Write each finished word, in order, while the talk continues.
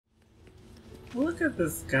Look at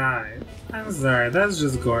this guy. I'm sorry, that's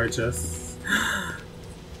just gorgeous.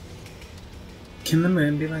 Can the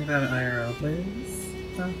moon be like that IRL, please?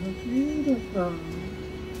 Oh, beautiful.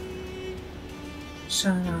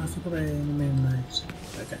 Shine off away in the moonlight.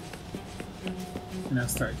 Okay. Now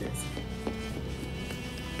start gazing.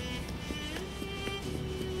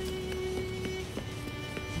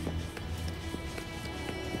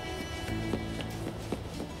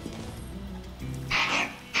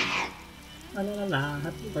 La la la la,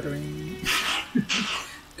 happy buttering.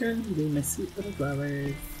 Girl, you be my sweet little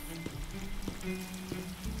flowers.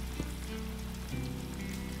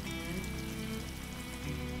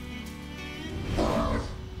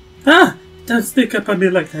 Ah! Don't sneak up on me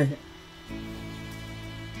like that.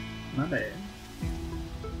 My bad.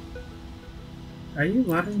 Are you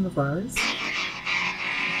watering the flowers?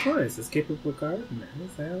 Of course, as capable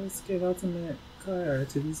gardeners, I always give ultimate care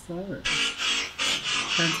to these flowers.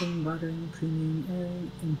 Planting, watering,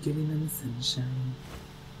 pruning, and giving them sunshine.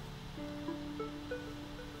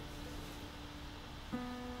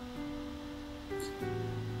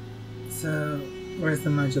 So, where's the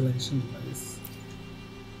modulation device?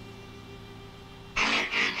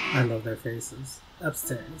 I love their faces.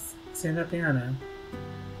 Upstairs. See that piano?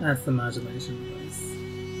 That's the modulation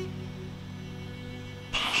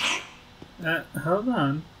device. Hold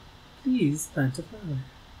on. Please plant a flower.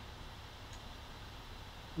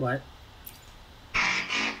 What?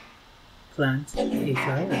 Plant a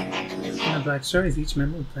flower. In the Black Shores, each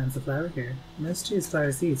member plants a flower here. Most choose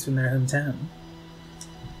flower seeds from their hometown.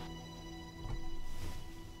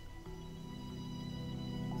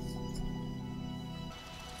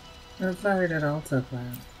 A flower that also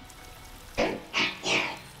plant.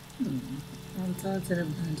 Alta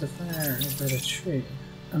didn't plant a flower, but a tree.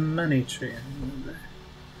 A money tree, I remember.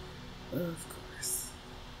 Of course.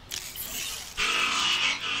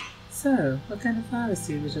 So, what kind of flower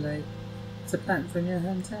seed would you like to plant from your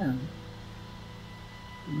hometown?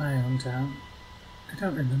 My hometown? I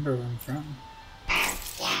don't remember where I'm from.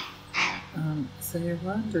 So you're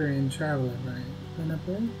wandering traveler, right? Then a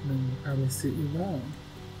Blake bloom would probably suit you well.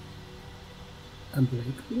 A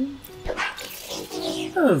Blake bloom?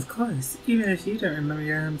 Oh, of course. Even if you don't remember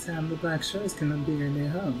your hometown, the Black Shores can be your new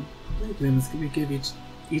home. Blake blooms we give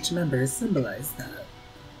each member symbolize that.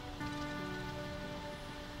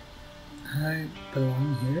 I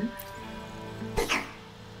belong here?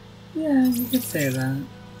 Yeah, you could say that.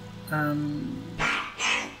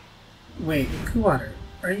 Wait, Kuwater,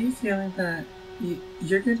 are you feeling that?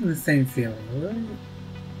 You're getting the same feeling,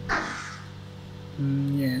 right?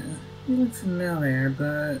 Yeah, you look familiar,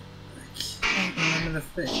 but I can't remember the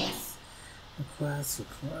face. Request,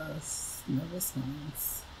 no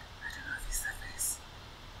response. I don't know if he's that face.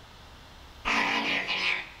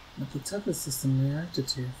 But the Tethys system reacted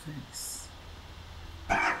to your face.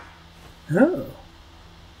 Oh!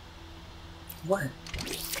 What?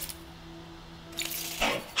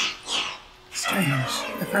 Strange.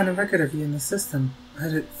 I found a record of you in the system,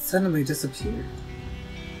 but it suddenly disappeared.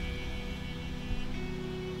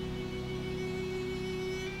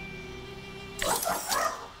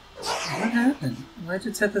 What happened? Why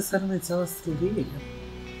did Tethys suddenly tell us to leave?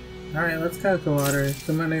 Alright, let's go, Kuwater.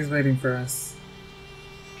 The money's waiting for us.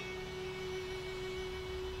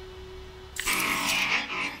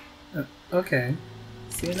 Okay.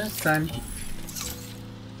 See you next time.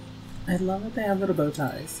 I love that they have little bow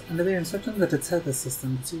ties. Under their instructions that the Tethys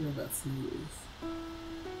system, the two robots leave.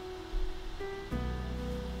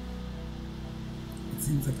 It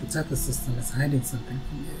seems like the Tethys system is hiding something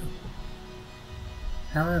from you.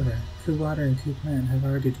 However, Kuwater and Kuplan have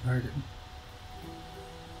already departed.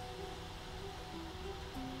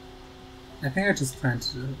 I think I just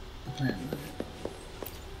planted the plant.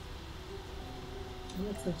 It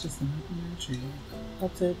looks like just an ordinary tree. I'll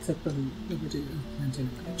take the liberty of planting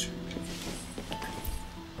another tree.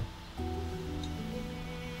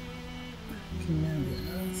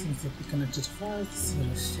 Camellia seems like we're connected to flowers to seal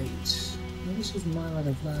a fate. Maybe she's more like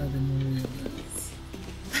a flower than we realize.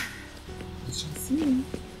 We shall see.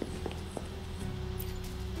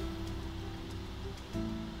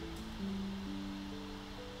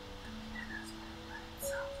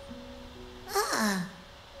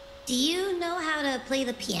 Do you know how to play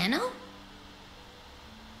the piano?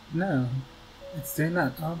 No, it's doing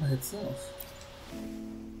that all by itself.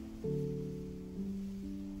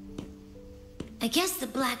 I guess the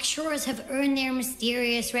Black Shores have earned their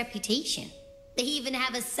mysterious reputation. They even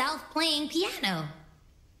have a self-playing piano.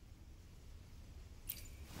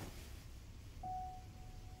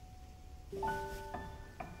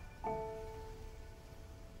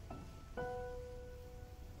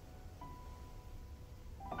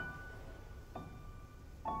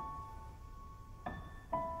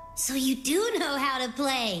 So you do know how to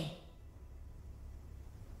play.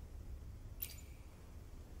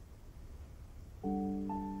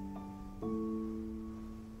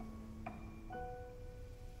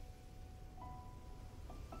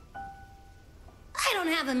 I don't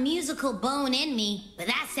have a musical bone in me, but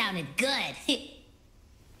that sounded good.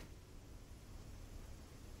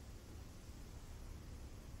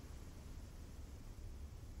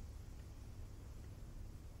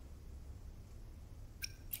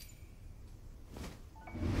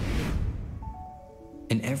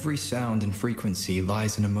 In every sound and frequency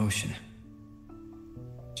lies an emotion.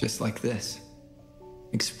 Just like this.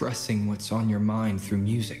 Expressing what's on your mind through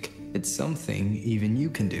music. It's something even you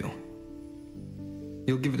can do.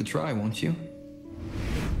 You'll give it a try, won't you?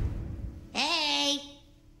 Hey!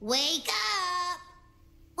 Wake up!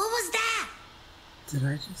 What was that? Did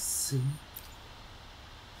I just see?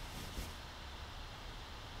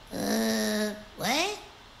 What?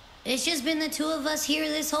 It's just been the two of us here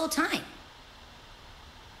this whole time.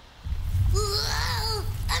 Whoa!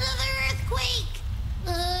 Another earthquake!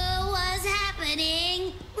 What's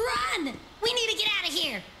happening? Run! We need to get out of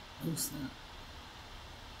here! Oh, snap.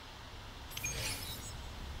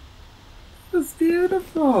 It's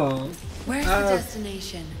beautiful! Where's the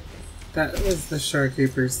destination? That was the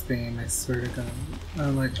Shorekeeper's theme, I swear to God.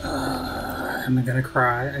 I'm like, am I gonna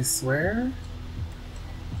cry? I swear?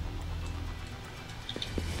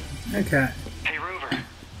 Okay. Hey Rover,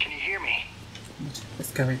 can you hear me?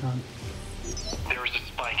 What's going on? There is a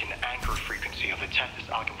spike in the anchor frequency of the Tethys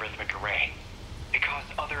algorithmic array. It caused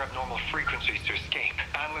other abnormal frequencies to escape.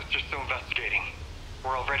 Analysts are still investigating.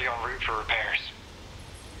 We're already en route for repairs.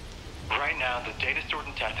 Right now, the data stored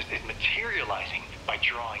in Tethys is materializing by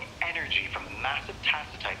drawing energy from the massive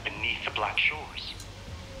tacitite beneath the Black Shores.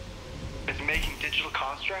 It's making digital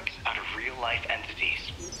constructs out of real-life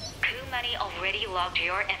entities. Coup Money already logged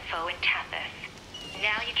your info in Tethys.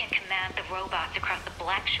 Now you can command the robots across the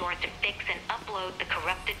Black Shores to fix and upload the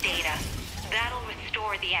corrupted data. That'll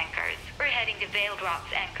restore the anchors. We're heading to Veiled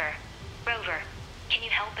Rock's anchor. Rover, can you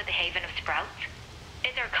help at the Haven of Sprouts?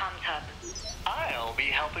 It's our comms hub. I'll be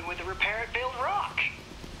helping with the repair at Veiled Rock.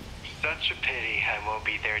 Such a pity I won't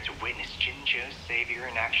be there to witness Jinjo's savior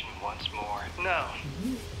in action once more. No.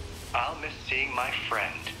 I'll miss seeing my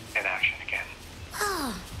friend in action again.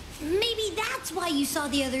 Oh, maybe that's why you saw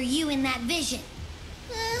the other you in that vision.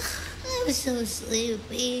 I was so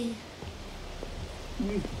sleepy.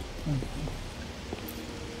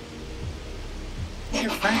 You're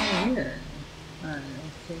finally here.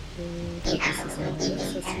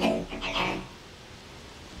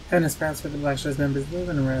 Heaven of Sprouts where the Black Shores members live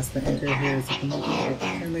and rest. The anchor here is a community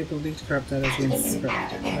and they believe to corrupt that as being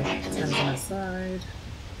spread. Like, time on our side.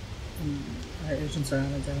 Our agents are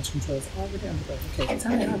on the damage control is already underway. Okay,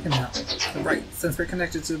 tell me how I can help. Right, since we're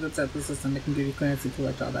connected to the Tethys system, it can give you clearance to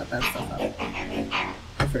collect all that bad stuff out.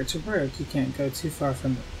 But for it to work, you can't go too far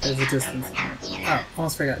from it. There's a distance here. Oh,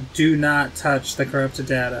 almost forgot. Do not touch the corrupted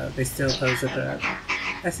data. They still pose a threat.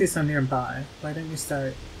 I see some nearby. Why don't you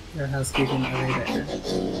start your housekeeping over there?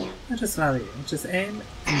 I'll just follow you. Just aim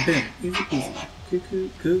and boom. Easy peasy. Cuckoo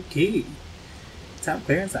cookie. Top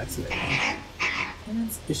clearance activated.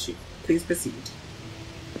 Clearance issue. Please proceed.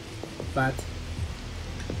 But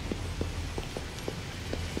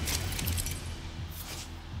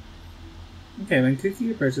okay, when Cookie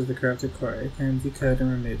approaches the corrupted core, it can decode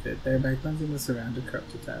and remove it, thereby cleansing the surrounding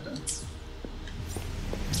corrupted data.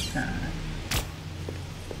 Okay.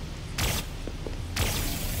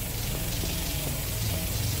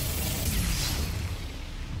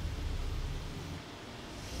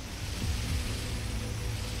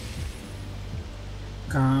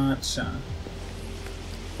 Gotcha.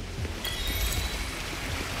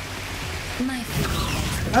 My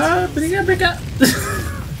favorite. Bring up!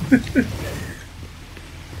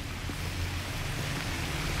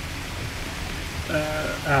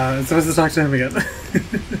 I'm supposed to talk to him again.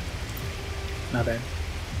 Nothing.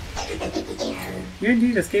 You're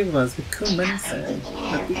indeed as capable as the cool money said,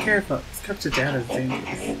 but be careful, this corrupted data is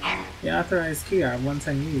dangerous. The authorized key are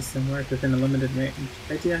one-time use and work within a limited range.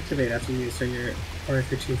 They deactivate after use or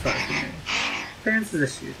if you're too far from me. Clearance is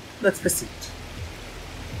issued. Let's proceed.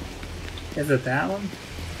 Is it that one?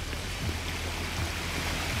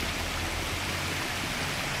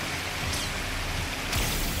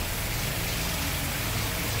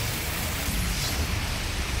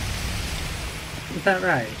 Is that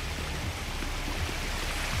right?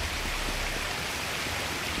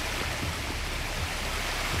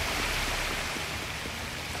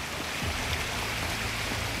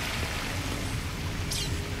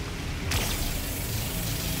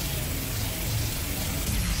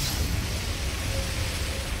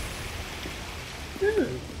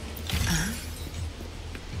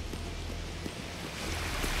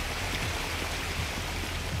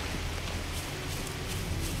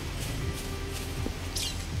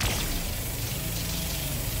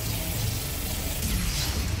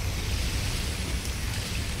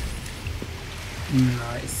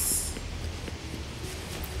 Nice.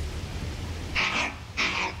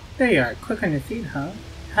 There you are, quick on your feet, huh?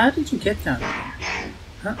 How did you get down there?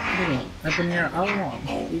 Huh? Hey, I've been here all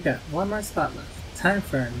along. You got one more spot left. Time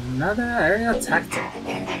for another aerial tactic.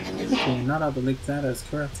 Okay, not all the leaked data is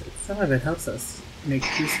corrupted. Some of it helps us make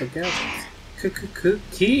useful gadgets.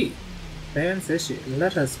 Key! Bans issued.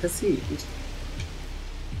 Let us proceed.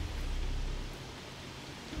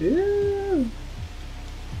 Ooh.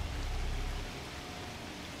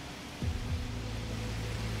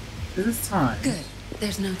 This is time. Good.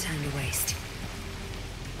 There's no time to waste.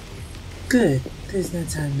 Good. There's no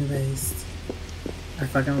time to waste. I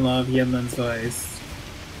fucking love Yinlin's voice.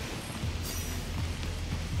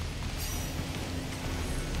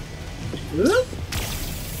 Whoop.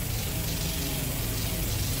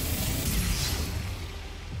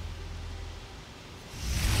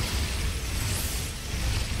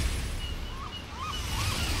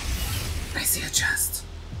 I see a chest.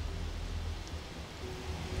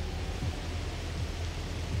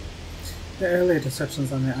 The earlier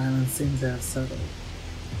disruptions on the island seem to have settled.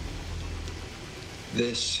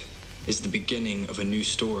 This is the beginning of a new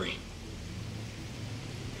story.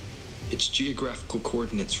 Its geographical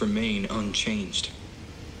coordinates remain unchanged.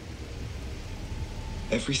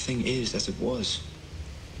 Everything is as it was.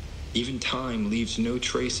 Even time leaves no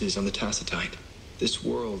traces on the Tacitite. This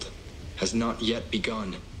world has not yet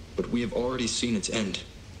begun, but we have already seen its end.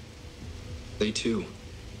 They too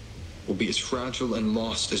will be as fragile and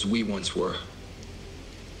lost as we once were.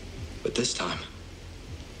 But this time,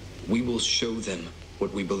 we will show them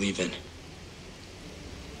what we believe in.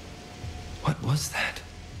 What was that?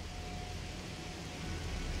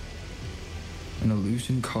 An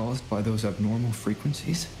illusion caused by those abnormal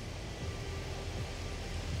frequencies?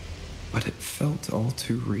 But it felt all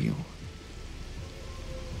too real.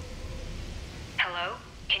 Hello?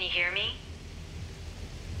 Can you hear me?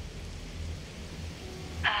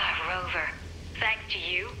 Rover. Thanks to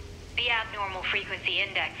you, the abnormal frequency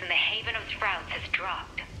index in the Haven of Sprouts has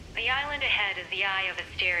dropped. The island ahead is the Eye of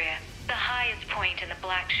Asteria, the highest point in the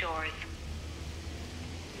Black Shores.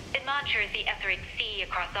 It monitors the etheric sea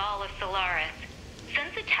across all of Solaris.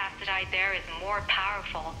 Since the Tacitite there is more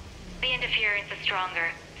powerful, the interference is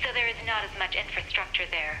stronger, so there is not as much infrastructure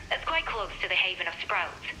there. It's quite close to the Haven of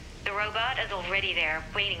Sprouts. The robot is already there,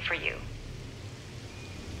 waiting for you.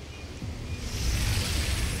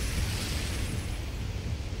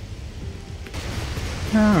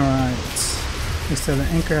 Alright. We saw the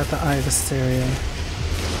anchor at the Eye of Asteria.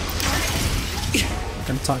 I'm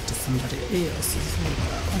gonna talk to somebody else as well.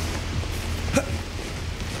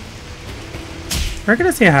 We're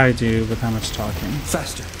gonna see how I do with how much talking.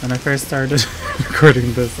 Faster. When I first started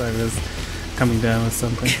recording this, I was coming down with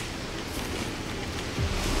something.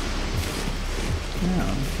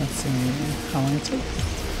 Now, let's see how long it takes.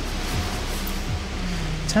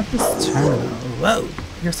 Tempest Terminal. Whoa,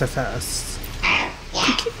 you're so fast.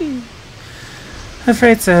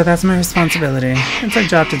 Afraid so, that's my responsibility. It's our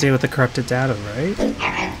job to deal with the corrupted data, right?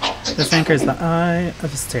 This anchor is the Eye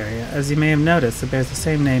of Asteria. As you may have noticed, it bears the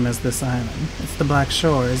same name as this island. It's the Black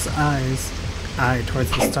Shores, eye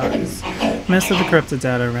towards the stars. Most of the corrupted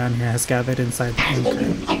data around here has gathered inside the anchor.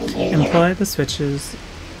 Employ the switches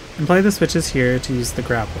here to use the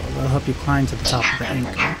grapple. They'll help you climb to the top of the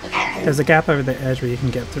anchor. There's a gap over the edge where you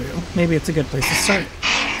can get through. Maybe it's a good place to start.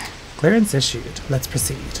 Clearance issued. Let's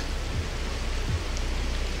proceed.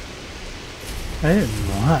 Oh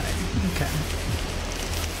my. Okay.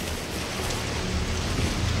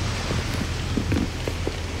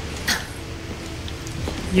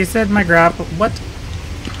 You said my grapple. What?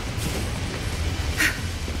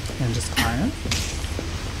 And just climb?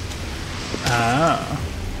 Oh.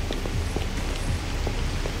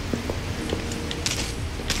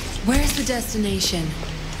 Where's the destination?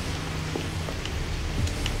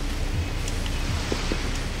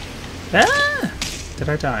 Ah! Did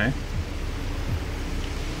I die?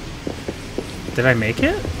 Did I make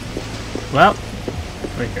it? Well,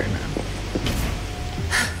 we're here now.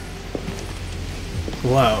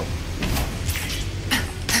 Whoa.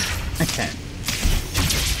 Okay.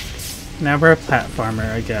 Now we're a platformer,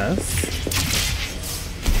 I guess.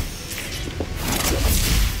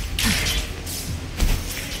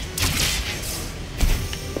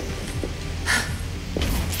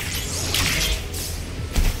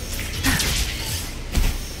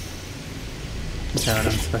 Is that what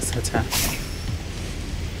I'm supposed to attack?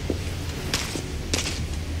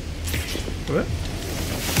 Whoop.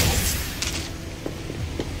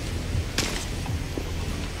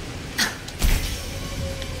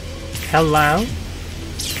 Hello?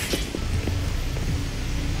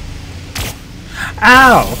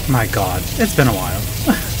 Ow! My god, it's been a while.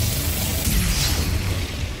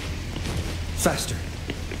 Faster.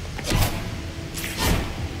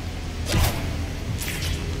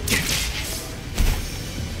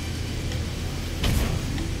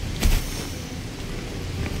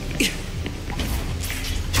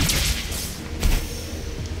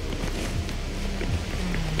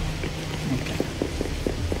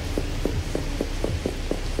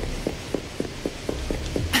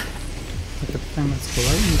 That's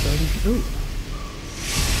floating, buddy. Ooh.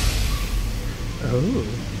 Oh.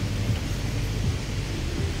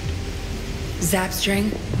 Zap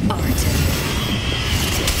string, active.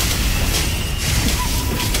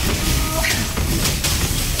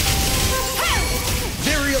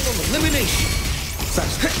 Variable elimination.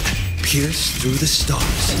 Faster. Pierce through the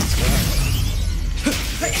stars.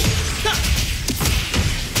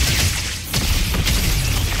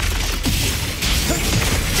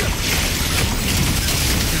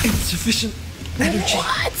 Insufficient energy.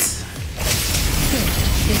 What?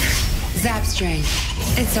 Zap string,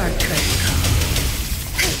 it's our turn.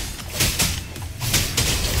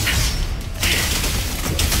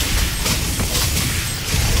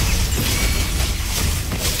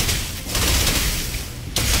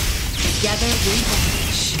 Together we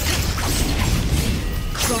vanish.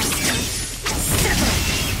 Cross cut. Sever.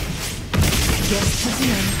 Guess to the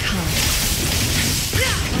end come.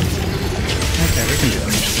 Okay, we can do it.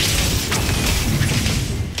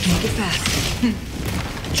 Make it fast.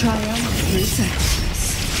 Triumph 3 seconds.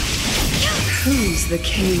 Who's the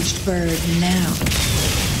caged bird now?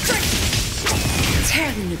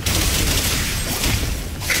 Tear them to pieces.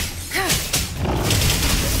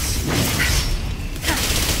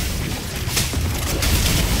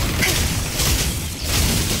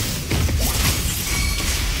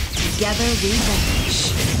 Together we vanish.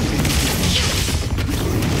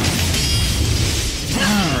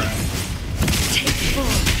 Alright. Take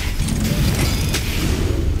full.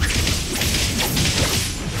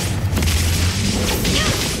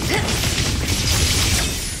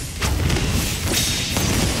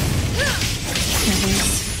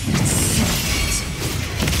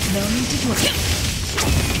 No need to dwell.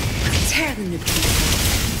 Tear them to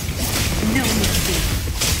pieces. No need to be.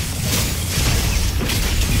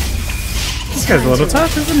 This guy's a little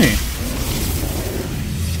tough, isn't he?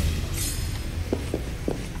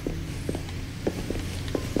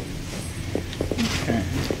 Okay.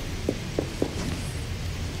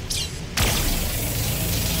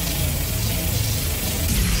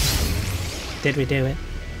 Did we do it?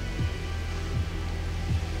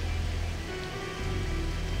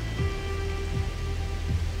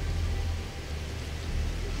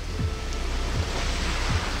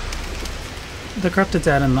 The corrupted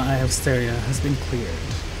data in the Eye of Styria has been cleared.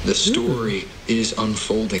 The story is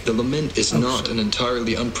unfolding. The lament is not an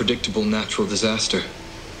entirely unpredictable natural disaster.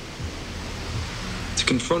 To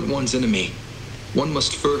confront one's enemy, one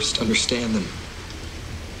must first understand them.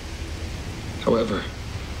 However,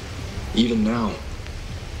 even now,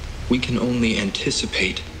 we can only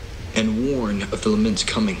anticipate and warn of the lament's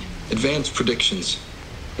coming. Advanced predictions,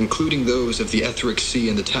 including those of the Etheric Sea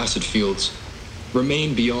and the Tacit Fields,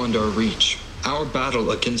 remain beyond our reach. Our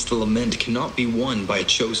battle against the lament cannot be won by a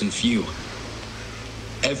chosen few.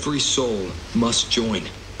 Every soul must join.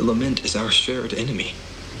 The lament is our shared enemy,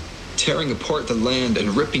 tearing apart the land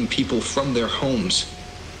and ripping people from their homes,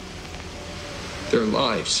 their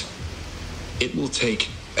lives. It will take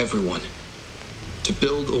everyone to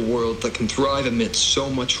build a world that can thrive amidst so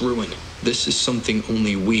much ruin. This is something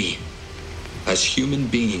only we, as human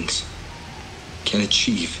beings, can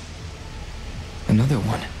achieve. Another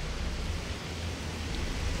one.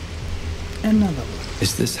 Another one.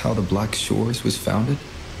 Is this how the Black Shores was founded?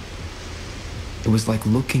 It was like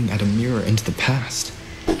looking at a mirror into the past.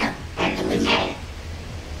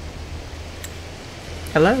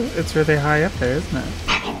 Hello, it's really high up there, isn't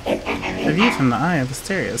it? The view from the Eye of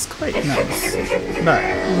Styria is quite nice. But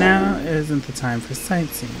now isn't the time for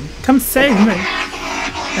sightseeing. Come save me!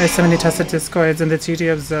 There's so many tested discords in the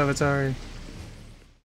 2D observatory.